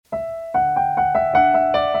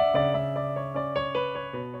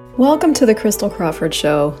Welcome to the Crystal Crawford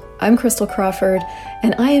Show. I'm Crystal Crawford,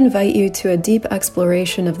 and I invite you to a deep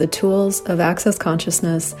exploration of the tools of access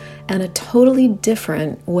consciousness and a totally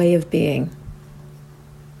different way of being.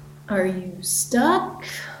 Are you stuck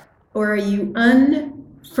or are you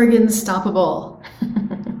un-friggin-stoppable?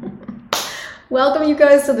 Welcome you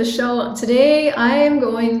guys to the show. Today I am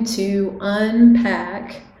going to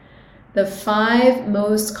unpack the 5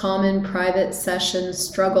 most common private session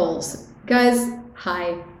struggles. Guys,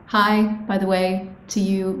 hi. Hi, by the way, to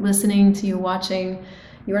you listening, to you watching.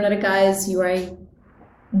 You are not a guys, you are a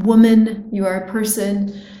woman, you are a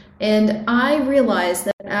person. And I realize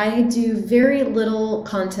that I do very little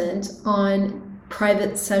content on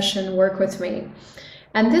private session work with me.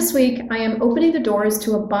 And this week I am opening the doors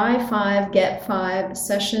to a buy 5, get 5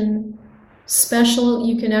 session special.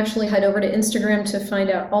 You can actually head over to Instagram to find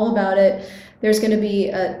out all about it. There's going to be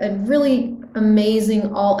a really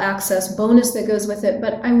amazing all access bonus that goes with it.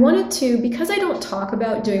 But I wanted to, because I don't talk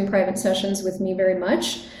about doing private sessions with me very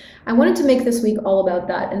much, I wanted to make this week all about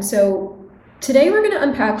that. And so today we're going to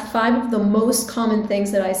unpack 5 of the most common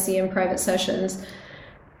things that I see in private sessions.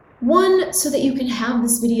 1, so that you can have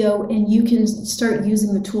this video and you can start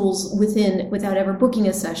using the tools without ever booking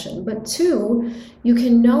a session. But 2, you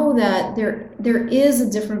can know that there is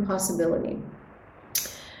a different possibility.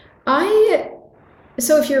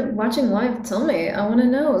 So if you're watching live, tell me. I want to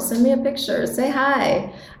know. Send me a picture. Say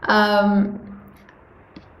hi. I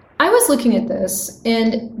was looking at this,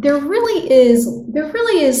 and there really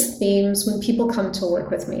is themes when people come to work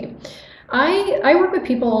with me. I work with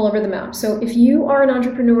people all over the map. So if you are an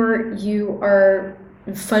entrepreneur, you are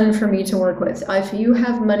fun for me to work with. If you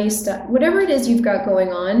have money stuff, whatever it is you've got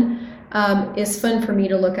going on, is fun for me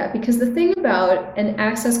to look at. Because the thing about an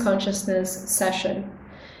access consciousness session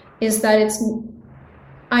is that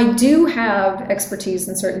I do have expertise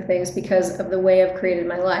in certain things because of the way I've created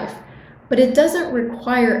my life, but it doesn't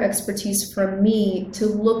require expertise from me to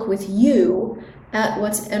look with you at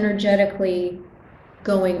what's energetically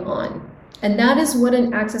going on. And that is what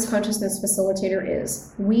an access consciousness facilitator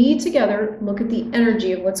is. We together look at the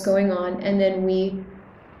energy of what's going on, and then we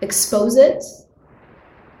expose it,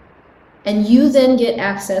 and you then get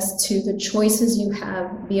access to the choices you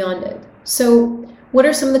have beyond it. So what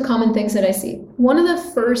are some of the common things that I see? One of the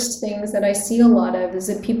first things that I see a lot of is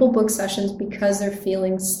that people book sessions because they're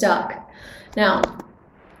feeling stuck. Now,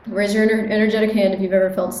 raise your energetic hand if you've ever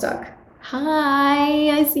felt stuck. Hi,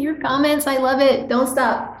 I see your comments. I love it. Don't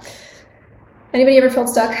stop. Anybody ever felt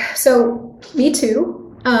stuck? So, me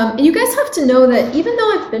too. And you guys have to know that even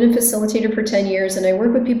though I've been a facilitator for 10 years and I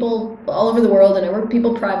work with people all over the world and I work with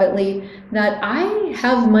people privately, that I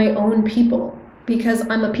have my own people because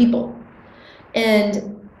I'm a people.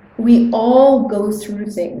 And we all go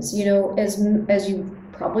through things, you know, as you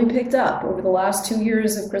probably picked up over the last 2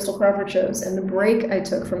 years of Crystal Crawford shows and the break I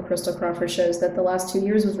took from Crystal Crawford shows, that the last 2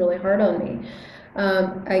 years was really hard on me.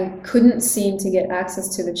 I couldn't seem to get access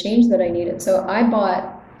to the change that I needed. So I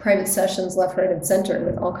bought private sessions left, right, and center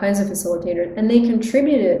with all kinds of facilitators, and they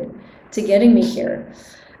contributed to getting me here.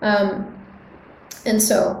 And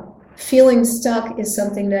so feeling stuck is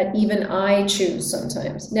something that even I choose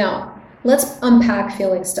sometimes. Now, let's unpack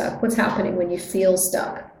feeling stuck. What's happening when you feel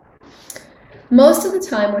stuck? Most of the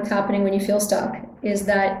time, what's happening when you feel stuck is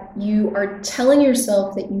that you are telling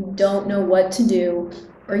yourself that you don't know what to do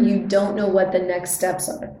or you don't know what the next steps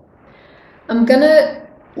are. I'm gonna,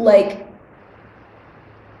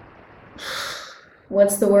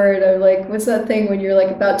 what's the word? What's that thing when you're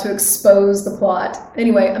about to expose the plot?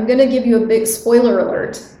 Anyway, I'm gonna give you a big spoiler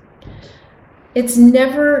alert. It's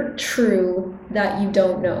never true that you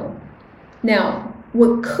don't know. Now,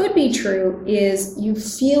 what could be true is you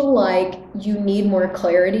feel like you need more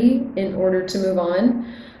clarity in order to move on,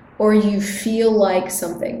 or you feel like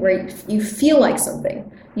something, right? You feel like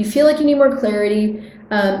something. You feel like you need more clarity.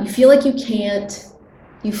 You feel like you can't.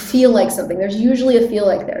 You feel like something. There's usually a feel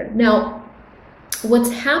like there. Now, what's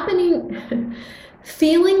happening,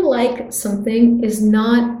 feeling like something is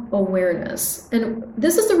not awareness. And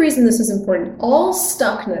this is the reason this is important. All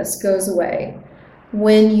stuckness goes away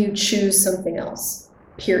when you choose something else,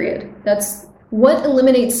 period. That's what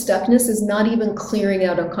eliminates stuckness, is not even clearing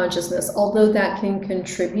out unconsciousness, although that can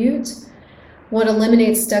contribute. What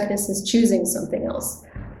eliminates stuckness is choosing something else.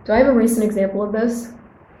 Do I have a recent example of this?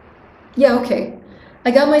 Yeah, okay.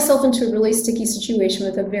 I got myself into a really sticky situation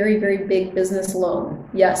with a very, very big business loan.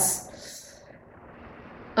 Yes.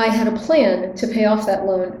 I had a plan to pay off that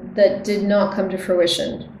loan that did not come to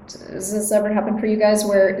fruition. Does this ever happen for you guys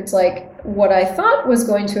where it's like what I thought was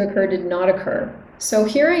going to occur did not occur? So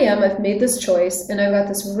here I am, I've made this choice and I've got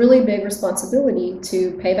this really big responsibility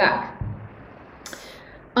to pay back.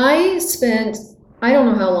 I spent, I don't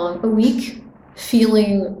know how long, a week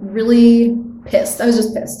feeling really pissed. I was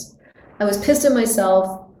just pissed. I was pissed at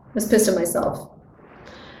myself. I was pissed at myself.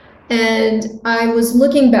 And I was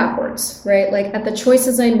looking backwards, right? Like at the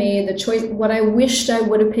choices I made, what I wished I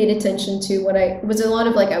would have paid attention to, it was a lot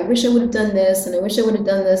of like, I wish I would have done this, and I wish I would have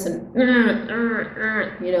done this, and,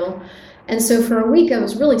 you know? And so for a week, I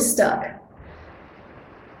was really stuck.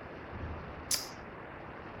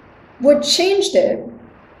 What changed it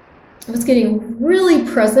was getting really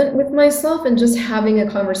present with myself and just having a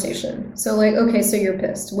conversation. So like, okay, so you're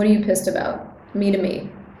pissed. What are you pissed about? Me to me.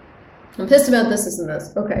 I'm pissed about this, this, and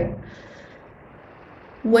this. Okay.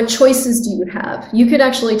 What choices do you have? You could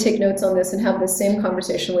actually take notes on this and have the same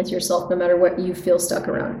conversation with yourself no matter what you feel stuck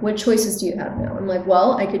around. What choices do you have now? I'm like,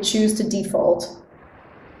 well, I could choose to default.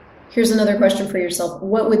 Here's another question for yourself.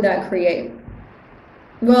 What would that create?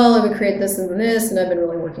 Well, it would create this and this, and I've been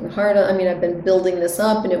really working hard on, I've been building this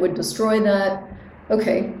up, and it would destroy that.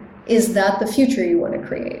 Okay. Is that the future you want to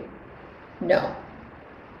create? No.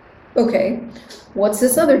 Okay, what's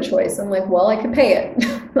this other choice? I'm like, well, I could pay it.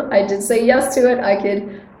 I did say yes to it. I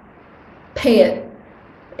could pay it.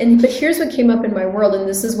 But here's what came up in my world, and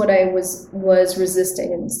this is what I was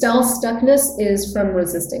resisting. And style stuckness is from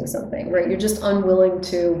resisting something, right? You're just unwilling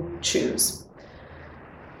to choose.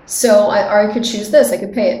 So I could choose this. I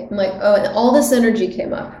could pay it. I'm like, oh, and all this energy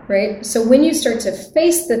came up, right? So when you start to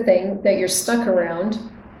face the thing that you're stuck around,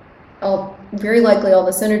 very likely all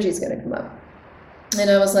this energy is going to come up. And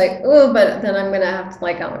I was like, oh, but then I'm going to have to,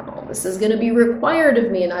 like, I don't know, this is going to be required of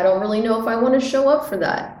me, and I don't really know if I want to show up for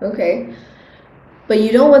that. Okay. But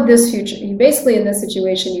you don't want this future. You basically, in this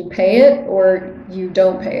situation, you pay it or you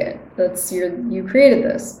don't pay it. You created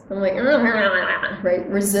this. I'm like, right?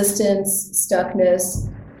 Resistance, stuckness.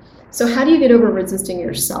 So how do you get over resisting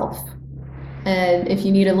yourself? And if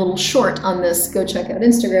you need a little short on this, go check out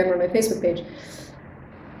Instagram or my Facebook page.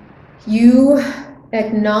 You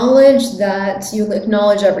acknowledge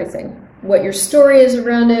everything, what your story is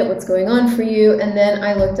around it, what's going on for you. And then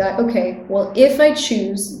I looked at, okay, well, if I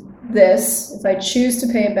choose this, if I choose to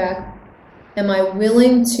pay it back, am I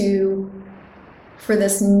willing for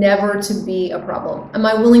this never to be a problem? Am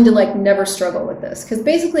I willing to never struggle with this? Because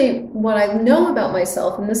basically what I know about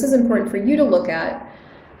myself, and this is important for you to look at,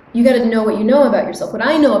 you got to know what you know about yourself. What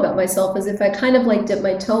I know about myself is if I kind of dip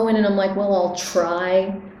my toe in and I'm like, well, I'll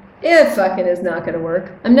try. It fucking is not going to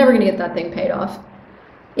work. I'm never going to get that thing paid off.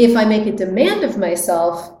 If I make a demand of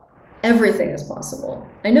myself, everything is possible.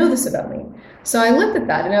 I know this about me. So I looked at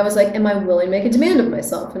that and I was like, am I willing to make a demand of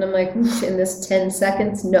myself? And I'm like, in this 10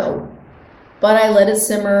 seconds, no. But I let it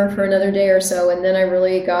simmer for another day or so, and then I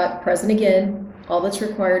really got present again. All that's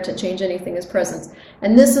required to change anything is presence.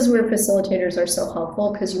 And this is where facilitators are so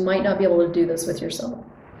helpful, because you might not be able to do this with yourself.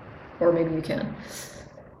 Or maybe you can.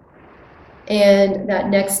 And that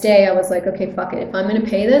next day I was like, okay, fuck it. If I'm going to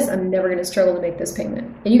pay this, I'm never going to struggle to make this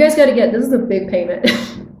payment. And you guys got to get, this is a big payment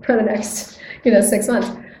for the next, 6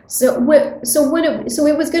 months. So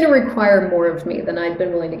it was going to require more of me than I'd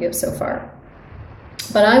been willing to give so far.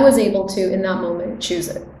 But I was able to, in that moment, choose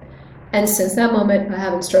it. And since that moment, I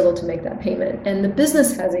haven't struggled to make that payment. And the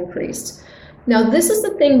business has increased. Now, this is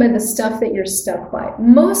the thing by the stuff that you're stuck by.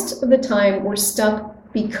 Most of the time, we're stuck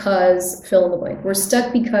because, fill in the blank. We're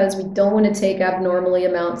stuck because we don't want to take abnormal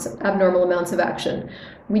amounts of action.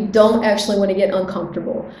 We don't actually want to get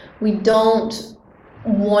uncomfortable. We don't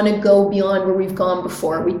want to go beyond where we've gone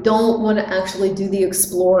before. We don't want to actually do the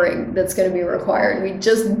exploring that's going to be required. We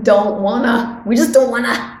just don't want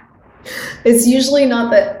to. It's usually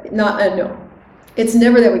no. It's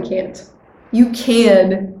never that we can't. You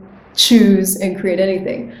can choose and create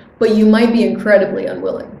anything, but you might be incredibly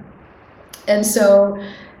unwilling. And so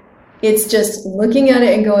it's just looking at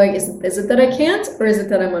it and going, is it that I can't, or is it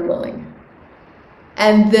that I'm unwilling?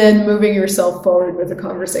 And then moving yourself forward with the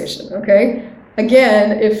conversation, okay?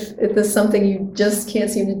 Again, if this is something you just can't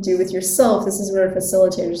seem to do with yourself, this is where a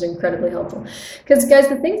facilitator is incredibly helpful. Because guys,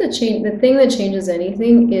 the thing that changes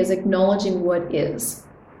anything is acknowledging what is.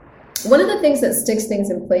 One of the things that sticks things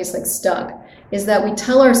in place, like stuck, is that we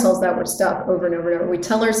tell ourselves that we're stuck over and over and over. We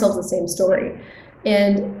tell ourselves the same story.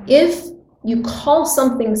 And if you call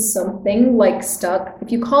something like stuck,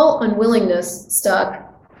 if you call unwillingness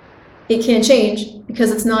stuck, it can't change because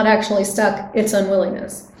it's not actually stuck, it's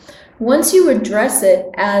unwillingness. Once you address it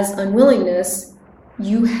as unwillingness,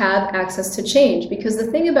 you have access to change. Because the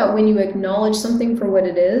thing about when you acknowledge something for what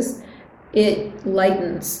it is, it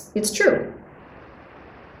lightens. It's true.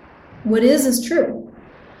 What is true.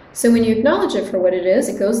 So when you acknowledge it for what it is,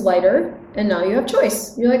 it goes lighter, and now you have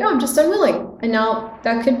choice. You're like, oh, I'm just unwilling. And now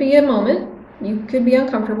that could be a moment. You could be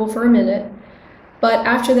uncomfortable for a minute. But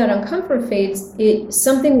after that uncomfort fades,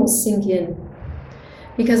 something will sink in.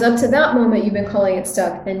 Because up to that moment, you've been calling it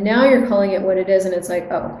stuck, and now you're calling it what it is, and it's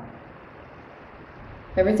like, oh.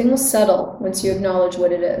 Everything will settle once you acknowledge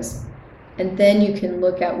what it is. And then you can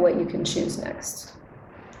look at what you can choose next.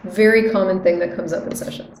 Very common thing that comes up in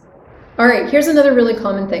sessions. All right, here's another really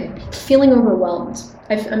common thing. Feeling overwhelmed.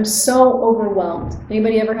 I'm so overwhelmed.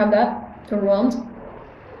 Anybody ever have that? Overwhelmed?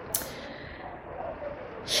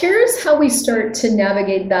 Here's how we start to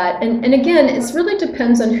navigate that. And again, it really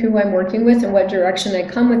depends on who I'm working with and what direction I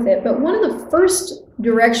come with it. But one of the first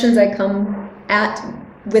directions I come at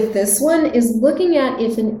with this one is looking at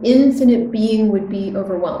if an infinite being would be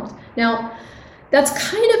overwhelmed. Now, that's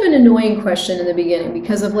kind of an annoying question in the beginning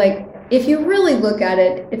because of like, if you really look at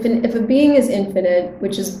it, if a being is infinite,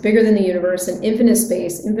 which is bigger than the universe, and infinite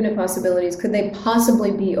space, infinite possibilities, could they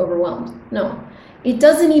possibly be overwhelmed? No. It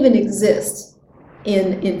doesn't even exist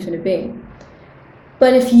in infinite being.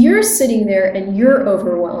 But if you're sitting there and you're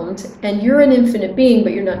overwhelmed and you're an infinite being,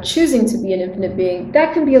 but you're not choosing to be an infinite being,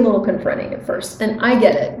 that can be a little confronting at first. And I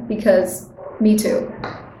get it because me too.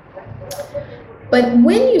 But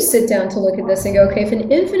when you sit down to look at this and go, okay, if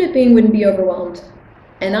an infinite being wouldn't be overwhelmed,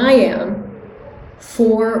 and I am,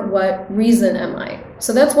 for what reason am I?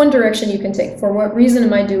 So that's one direction you can take. For what reason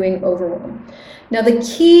am I doing overwhelm? Now the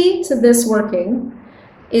key to this working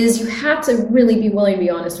is you have to really be willing to be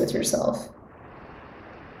honest with yourself.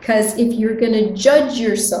 Because if you're going to judge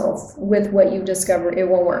yourself with what you discover, it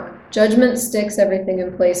won't work. Judgment sticks everything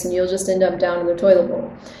in place and you'll just end up down in the toilet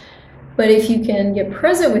bowl. But if you can get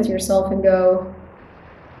present with yourself and go,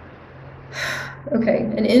 okay,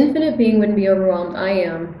 an infinite being wouldn't be overwhelmed. I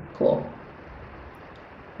am. Cool.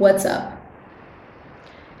 What's up?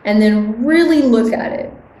 And then really look at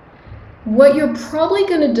it. What you're probably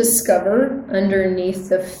going to discover underneath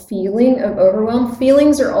the feeling of overwhelm,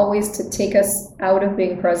 feelings are always to take us out of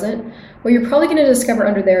being present. What you're probably going to discover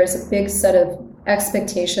under there is a big set of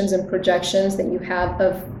expectations and projections that you have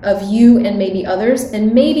of you and maybe others,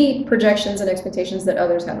 and maybe projections and expectations that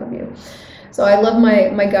others have of you. So I love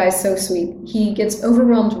my guy, so sweet. He gets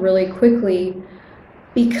overwhelmed really quickly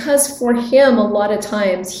because for him, a lot of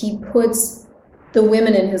times he puts the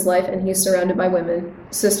women in his life, and he's surrounded by women,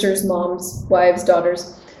 sisters, moms, wives,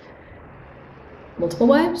 daughters, multiple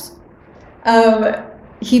wives.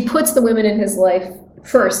 He puts the women in his life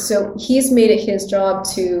first. So he's made it his job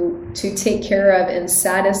to take care of and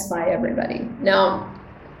satisfy everybody. Now,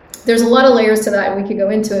 there's a lot of layers to that, and we could go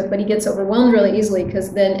into it, but he gets overwhelmed really easily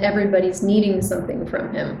because then everybody's needing something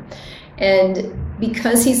from him. And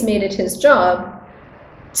because he's made it his job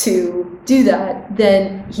to do that,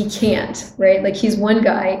 then he can't, right? Like he's one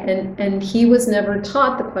guy, and he was never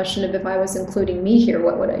taught the question of if I was including me here,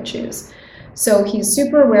 what would I choose? So he's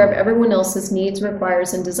super aware of everyone else's needs,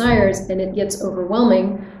 requires, and desires, and it gets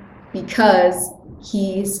overwhelming because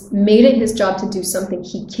he's made it his job to do something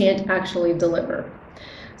he can't actually deliver.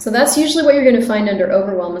 So that's usually what you're going to find under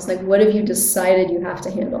overwhelm is like, what have you decided you have to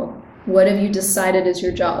handle? What have you decided is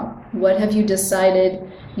your job? What have you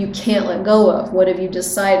decided you can't let go of? What have you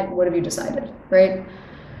decided, right?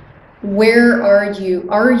 Where are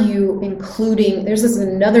you including, there's this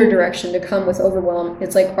another direction to come with overwhelm.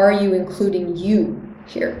 It's like, are you including you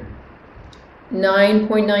here?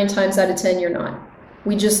 9.9 times out of 10, you're not.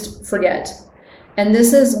 We just forget. And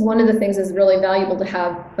this is one of the things that's really valuable to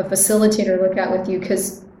have a facilitator look at with you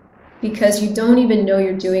because you don't even know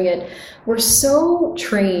you're doing it. We're so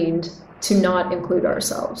trained to not include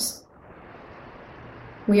ourselves.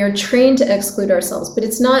 We are trained to exclude ourselves, but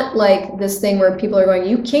it's not like this thing where people are going,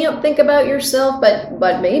 you can't think about yourself,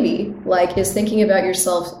 but maybe, like, is thinking about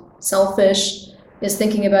yourself selfish? Is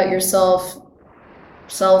thinking about yourself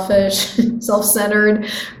selfish,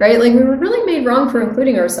 self-centered, right? Like, we were really made wrong for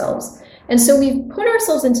including ourselves. And so we've put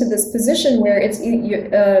ourselves into this position where it's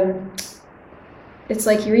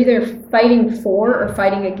like you're either fighting for or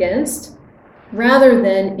fighting against rather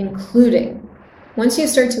than including. Once you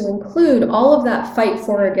start to include, all of that fight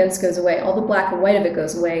for or against goes away. All the black and white of it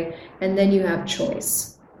goes away, and then you have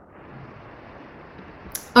choice.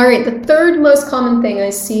 All right, the third most common thing I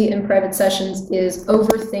see in private sessions is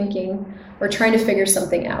overthinking or trying to figure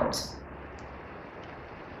something out.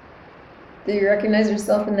 Do you recognize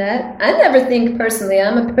yourself in that? I never think personally.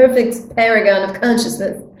 I'm a perfect paragon of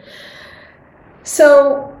consciousness.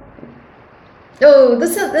 So,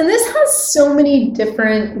 this has so many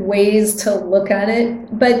different ways to look at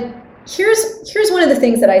it. But here's one of the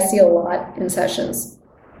things that I see a lot in sessions.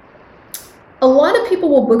 A lot of people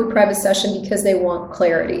will book a private session because they want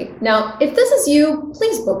clarity. Now, if this is you,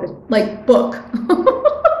 please book it. Like, book.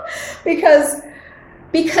 Because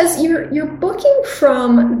Because you're booking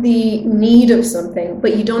from the need of something,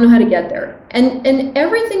 but you don't know how to get there. And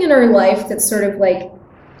everything in our life that's sort of like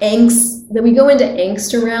angst, that we go into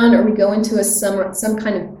angst around, or we go into some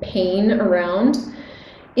kind of pain around,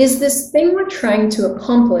 is this thing we're trying to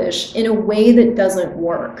accomplish in a way that doesn't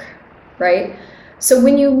work, right? So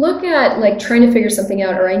when you look at like trying to figure something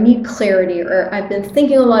out, or I need clarity, or I've been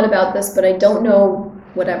thinking a lot about this, but I don't know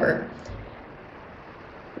whatever.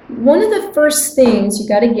 One of the first things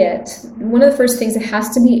one of the first things that has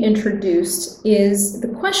to be introduced is the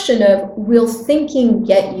question of, will thinking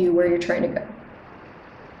get you where you're trying to go?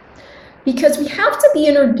 Because we have to be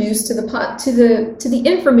introduced to the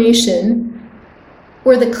information,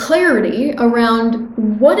 or the clarity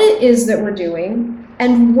around what it is that we're doing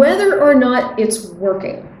and whether or not it's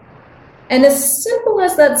working. And as simple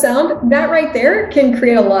as that sounds, that right there can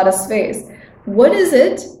create a lot of space. What is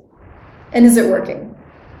it, and is it working?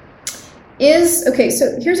 Okay,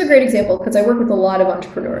 so here's a great example, because I work with a lot of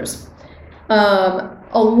entrepreneurs. A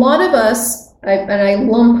lot of us, and I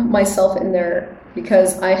lump myself in there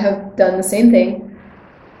because I have done the same thing,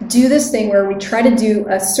 do this thing where we try to do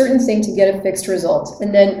a certain thing to get a fixed result.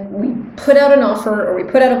 And then we put out an offer, or we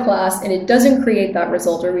put out a class, and it doesn't create that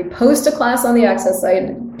result. Or we post a class on the Access site,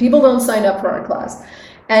 and people don't sign up for our class.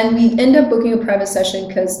 And we end up booking a private session,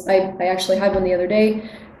 because I actually had one the other day,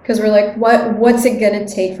 because we're like, what's it going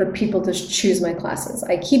to take for people to choose my classes?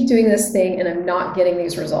 I keep doing this thing and I'm not getting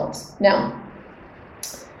these results. Now,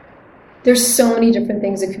 there's so many different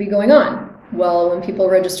things that could be going on. Well, when people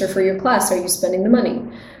register for your class, are you spending the money?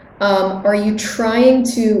 Are you trying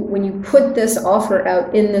to, when you put this offer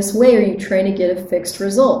out in this way, are you trying to get a fixed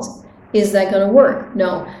result? Is that going to work?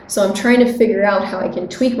 No. So I'm trying to figure out how I can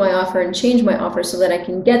tweak my offer and change my offer so that I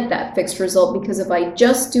can get that fixed result, because if I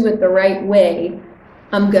just do it the right way,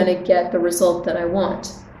 I'm going to get the result that I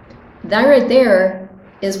want. That right there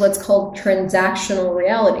is what's called transactional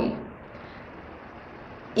reality.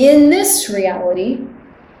 In this reality,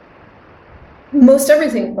 most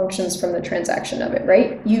everything functions from the transaction of it,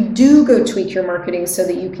 right? You do go tweak your marketing so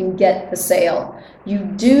that you can get the sale. You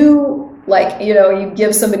do, you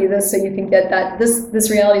give somebody this so you can get that.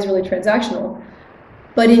 This reality is really transactional.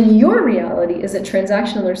 But in your reality, is it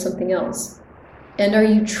transactional or something else? And are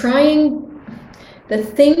you trying... The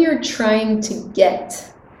thing you're trying to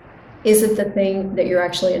get, is it the thing that you're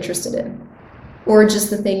actually interested in? Or just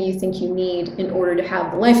the thing you think you need in order to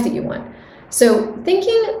have the life that you want? So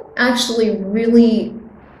thinking actually really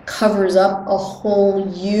covers up a whole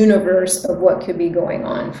universe of what could be going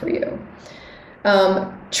on for you.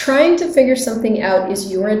 Trying to figure something out is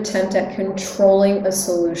your attempt at controlling a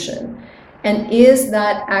solution. And is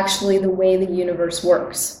that actually the way the universe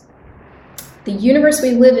works? The universe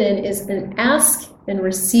we live in is an ask and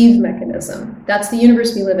receive mechanism. That's the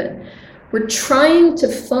universe we live in. We're trying to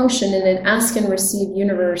function in an ask and receive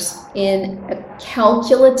universe in a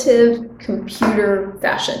calculative computer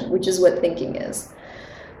fashion, which is what thinking is.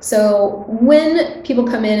 So when people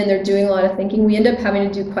come in and they're doing a lot of thinking, we end up having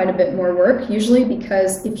to do quite a bit more work, usually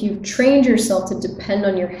because if you've trained yourself to depend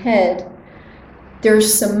on your head,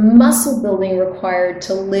 there's some muscle building required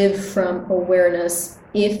to live from awareness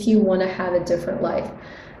if you want to have a different life.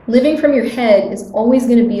 Living from your head is always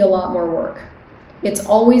going to be a lot more work. It's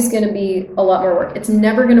always going to be a lot more work. It's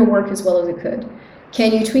never going to work as well as it could.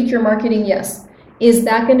 Can you tweak your marketing? Yes. Is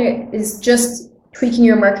just tweaking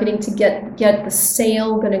your marketing to get the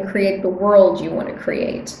sale going to create the world you want to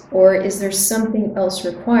create? Or is there something else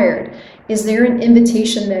required? Is there an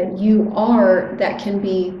invitation that you are that can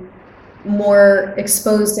be more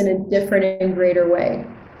exposed in a different and greater way?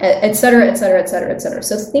 Et cetera, et cetera, et cetera, et cetera.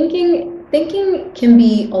 So thinking can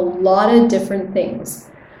be a lot of different things,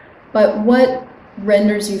 but what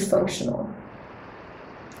renders you functional?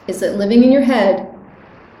 Is it living in your head,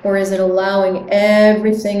 or is it allowing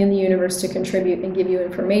everything in the universe to contribute and give you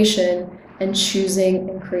information and choosing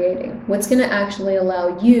and creating? What's going to actually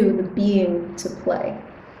allow you, the being, to play?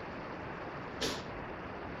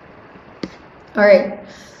 All right.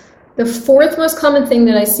 The fourth most common thing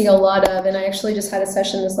that I see a lot of, and I actually just had a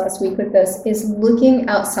session this last week with this, is looking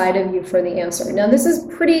outside of you for the answer. Now, this is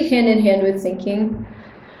pretty hand in hand with thinking,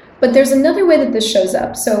 but there's another way that this shows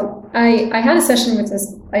up. So I had a session with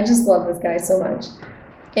this, I just love this guy so much.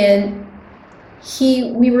 And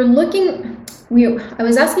I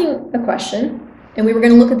was asking a question, and we were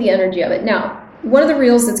going to look at the energy of it. Now, one of the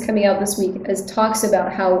reels that's coming out this week talks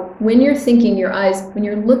about how when you're thinking, when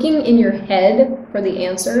you're looking in your head for the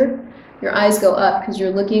answer, your eyes go up because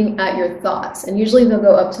you're looking at your thoughts, and usually they'll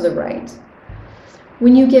go up to the right.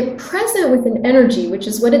 When you get present with an energy, which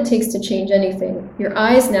is what it takes to change anything, your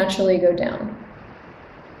eyes naturally go down.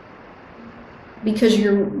 because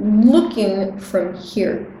you're looking from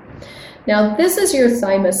here. Now, this is your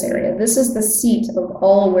thymus area. This is the seat of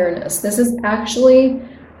all awareness. This is actually,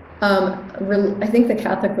 I think the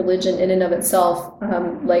Catholic religion in and of itself,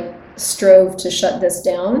 strove to shut this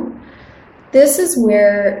down. This is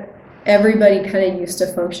where everybody kind of used to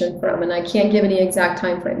function from, and I can't give any exact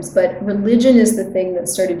time frames, but religion is the thing that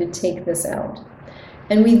started to take this out.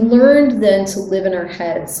 And we learned then to live in our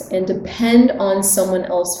heads and depend on someone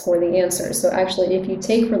else for the answer. So actually, if you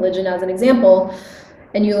take religion as an example,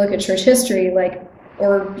 and you look at church history,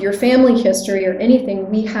 or your family history or anything,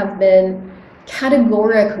 we have been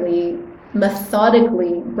categorically,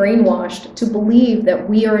 methodically brainwashed to believe that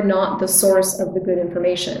we are not the source of the good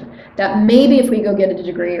information. That maybe if we go get a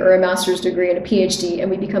degree or a master's degree and a PhD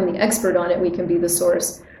and we become the expert on it, we can be the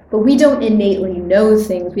source. But we don't innately know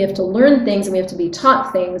things. We have to learn things, and we have to be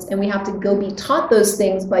taught things, and we have to go be taught those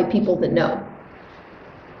things by people that know.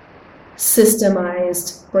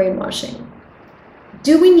 Systemized brainwashing.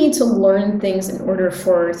 Do we need to learn things in order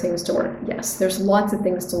for things to work? Yes, there's lots of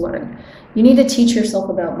things to learn. You need to teach yourself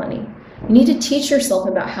about money. You need to teach yourself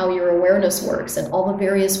about how your awareness works and all the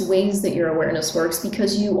various ways that your awareness works,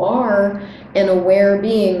 because you are an aware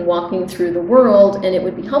being walking through the world, and it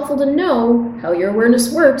would be helpful to know how your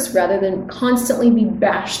awareness works rather than constantly be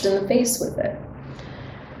bashed in the face with it.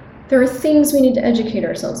 There are things we need to educate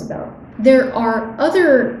ourselves about. There are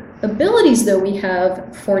other abilities, though, we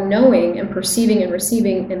have for knowing and perceiving and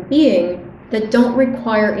receiving and being that don't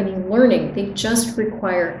require any learning. They just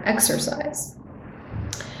require exercise.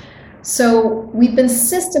 So we've been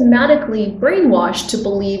systematically brainwashed to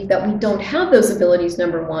believe that we don't have those abilities,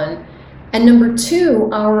 number one. And number two,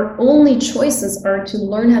 our only choices are to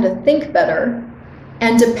learn how to think better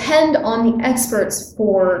and depend on the experts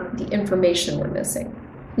for the information we're missing.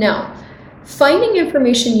 Now, finding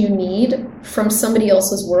information you need from somebody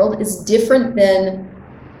else's world is different than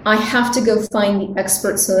I have to go find the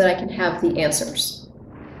experts so that I can have the answers.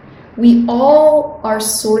 We all are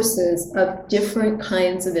sources of different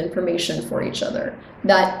kinds of information for each other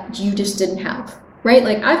that you just didn't have, right?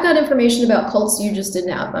 Like, I've got information about cults you just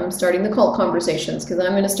didn't have. I'm starting the cult conversations because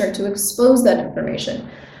I'm going to start to expose that information.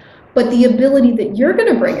 But the ability that you're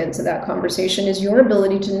going to bring into that conversation is your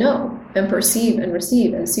ability to know and perceive and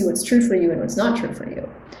receive and see what's true for you and what's not true for you.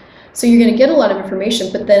 So you're going to get a lot of information,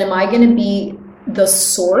 but then am I going to be the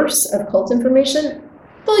source of cult information?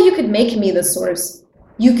 Well, you could make me the source.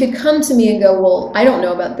 You could come to me and go, well, I don't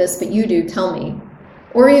know about this, but you do, tell me.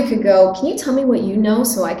 Or you could go, can you tell me what you know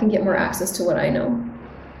so I can get more access to what I know?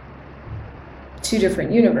 Two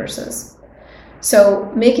different universes.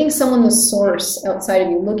 So making someone the source outside of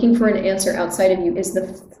you, looking for an answer outside of you, is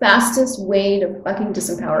the fastest way to fucking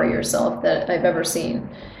disempower yourself that I've ever seen.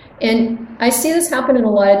 And I see this happen in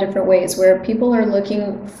a lot of different ways, where people are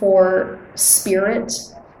looking for spirit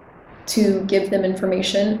to give them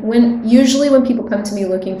information. Usually when people come to me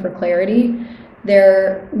looking for clarity,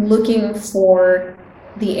 they're looking for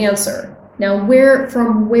the answer. Now,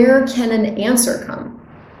 from where can an answer come?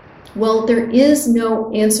 Well, there is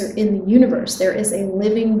no answer in the universe. There is a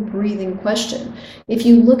living, breathing question. If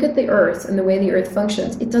you look at the earth and the way the earth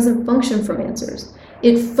functions, it doesn't function from answers.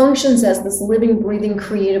 It functions as this living, breathing,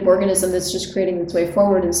 creative organism that's just creating its way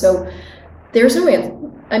forward. And so there's no answer.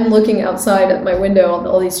 I'm looking outside at my window on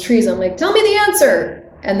all these trees. I'm like, tell me the answer.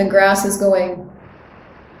 And the grass is going,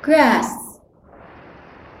 grass.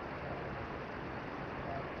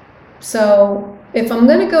 So if I'm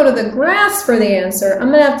going to go to the grass for the answer, I'm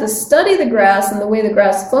going to have to study the grass and the way the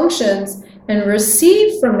grass functions and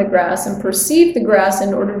receive from the grass and perceive the grass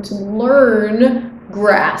in order to learn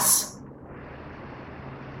grass.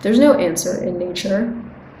 There's no answer in nature.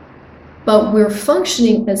 But we're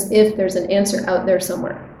functioning as if there's an answer out there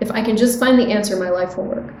somewhere. If I can just find the answer, my life will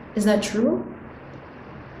work. Is that true?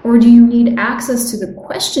 Or do you need access to the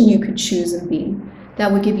question you could choose and be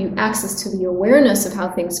that would give you access to the awareness of how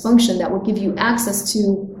things function, that would give you access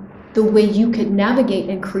to the way you could navigate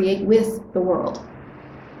and create with the world?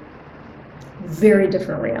 Very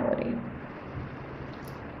different reality.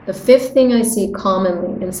 The fifth thing I see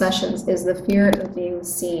commonly in sessions is the fear of being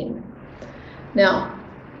seen. Now,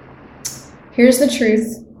 here's the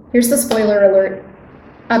truth. Here's the spoiler alert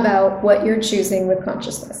about what you're choosing with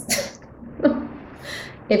consciousness.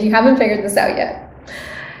 If you haven't figured this out yet.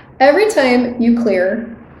 Every time you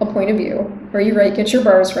clear a point of view, or you get your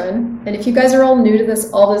bars run, and if you guys are all new to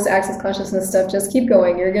this, all this access consciousness stuff, just keep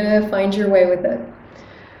going. You're going to find your way with it.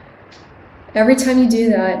 Every time you do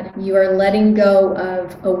that, you are letting go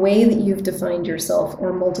of a way that you've defined yourself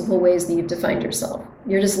or multiple ways that you've defined yourself.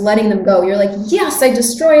 You're just letting them go. You're like, yes, I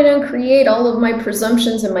destroy and uncreate all of my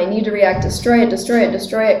presumptions and my need to react, destroy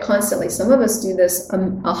it constantly. Some of us do this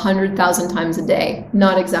 100,000 times a day,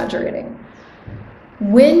 not exaggerating.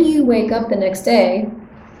 When you wake up the next day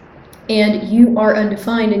and you are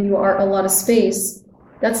undefined and you are a lot of space,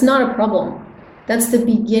 that's not a problem. That's the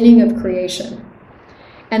beginning of creation.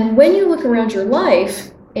 And when you look around your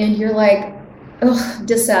life and you're like, ugh,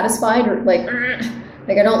 dissatisfied, or like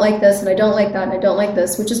I don't like this and I don't like that and I don't like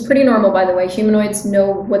this, which is pretty normal, by the way. Humanoids know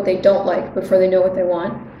what they don't like before they know what they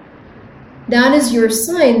want. That is your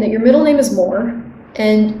sign that your middle name is more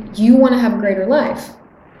and you want to have a greater life.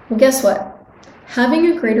 Well, guess what? Having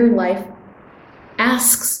a greater life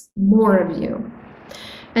asks more of you.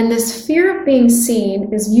 And this fear of being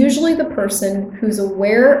seen is usually the person who's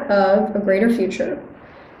aware of a greater future,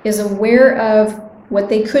 is aware of what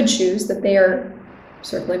they could choose, that they are,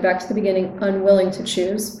 circling back to the beginning, unwilling to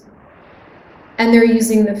choose. And they're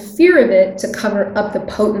using the fear of it to cover up the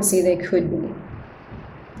potency they could be.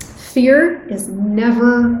 Fear is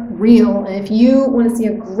never real. And if you want to see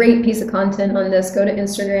a great piece of content on this, go to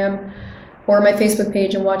Instagram or my Facebook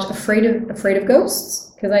page and watch Afraid of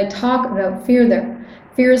Ghosts, because I talk about fear there.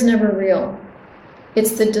 Fear is never real.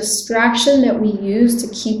 It's the distraction that we use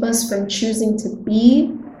to keep us from choosing to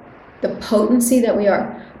be the potency that we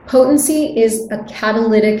are. Potency is a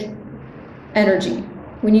catalytic energy.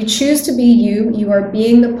 When you choose to be you, you are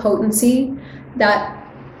being the potency that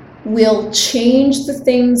will change the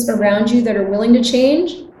things around you that are willing to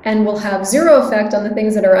change and will have zero effect on the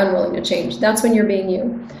things that are unwilling to change. That's when you're being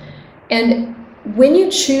you. And when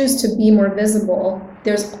you choose to be more visible,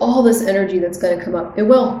 there's all this energy that's going to come up. It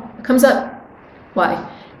will. It comes up.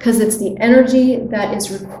 Why? Because it's the energy that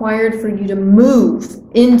is required for you to move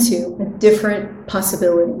into a different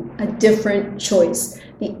possibility, a different choice,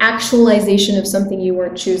 the actualization of something you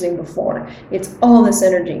weren't choosing before. It's all this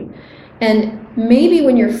energy. And maybe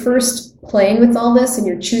when you're first playing with all this and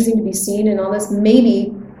you're choosing to be seen and all this,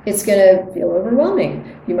 maybe it's going to feel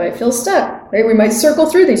overwhelming. You might feel stuck, right? We might circle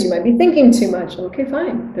through these. You might be thinking too much. Okay,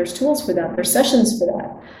 fine. There's tools for that. There's sessions for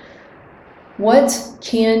that. What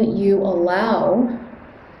can you allow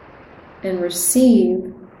and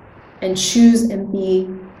receive and choose and be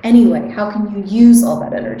anyway? How can you use all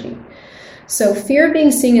that energy? So fear of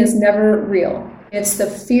being seen is never real. It's the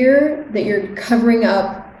fear that you're covering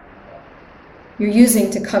up, you're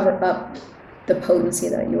using to cover up the potency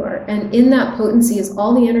that you are. And in that potency is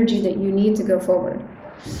all the energy that you need to go forward.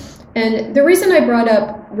 And the reason I brought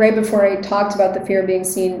up right before I talked about the fear of being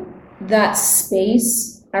seen, that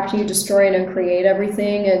space after you destroy and uncreate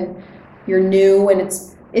everything and you're new, and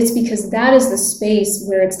it's because that is the space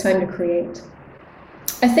where it's time to create.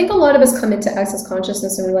 I think a lot of us come into access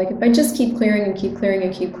consciousness and we're like, if I just keep clearing and keep clearing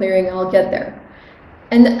and keep clearing, I'll get there.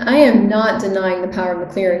 And I am not denying the power of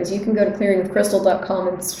the clearings. You can go to clearingwithcrystal.com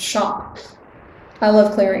and shop. I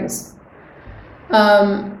love clearings.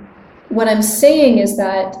 What I'm saying is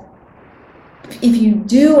that if you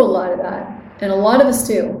do a lot of that, and a lot of us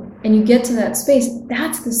do, and you get to that space,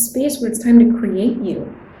 that's the space where it's time to create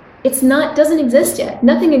you. Doesn't exist yet.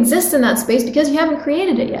 Nothing exists in that space because you haven't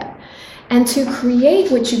created it yet. And to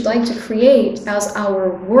create what you'd like to create as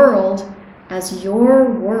our world, as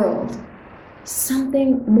your world,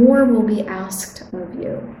 something more will be asked of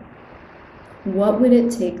you. What would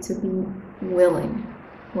it take to be willing?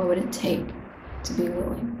 What would it take to be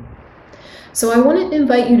willing? So I want to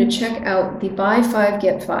invite you to check out the Buy 5,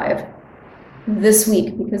 Get 5 this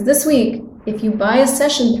week, because this week, if you buy a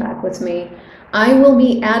session pack with me, I will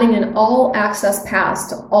be adding an all-access pass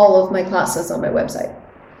to all of my classes on my website.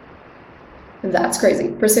 And that's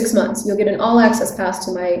crazy. For 6 months, you'll get an all-access pass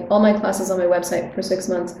to all my classes on my website for 6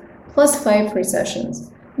 months, plus 5 free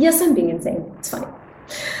sessions. Yes, I'm being insane. It's fine.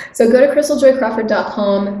 So go to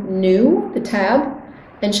crystaljoycrawford.com, new, the tab,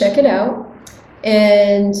 and check it out.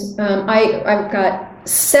 And I've got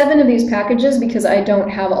 7 of these packages because I don't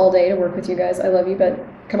have all day to work with you guys. I love you, but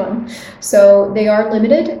come on. So they are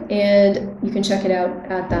limited, and you can check it out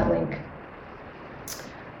at that link.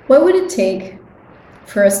 What would it take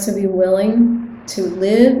for us to be willing to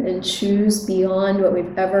live and choose beyond what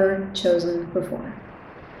we've ever chosen before?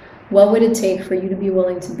 What would it take for you to be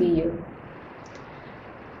willing to be you?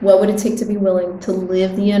 What would it take to be willing to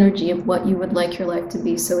live the energy of what you would like your life to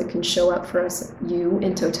be so it can show up for us, you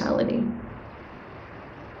in totality?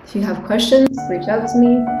 If you have questions, reach out to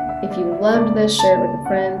me. If you loved this, share it with a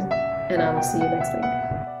friend, and I will see you next week.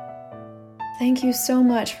 Thank you so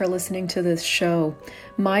much for listening to this show.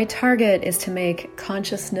 My target is to make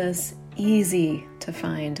consciousness easy to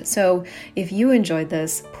find. So if you enjoyed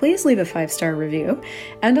this, please leave a 5-star review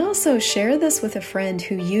and also share this with a friend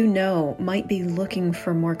who you know might be looking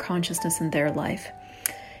for more consciousness in their life.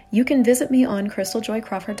 You can visit me on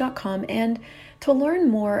crystaljoycrawford.com, and to learn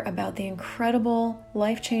more about the incredible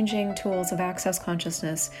life-changing tools of Access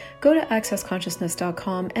Consciousness, go to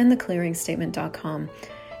accessconsciousness.com and theclearingstatement.com,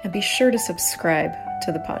 and be sure to subscribe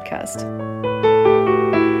to the podcast.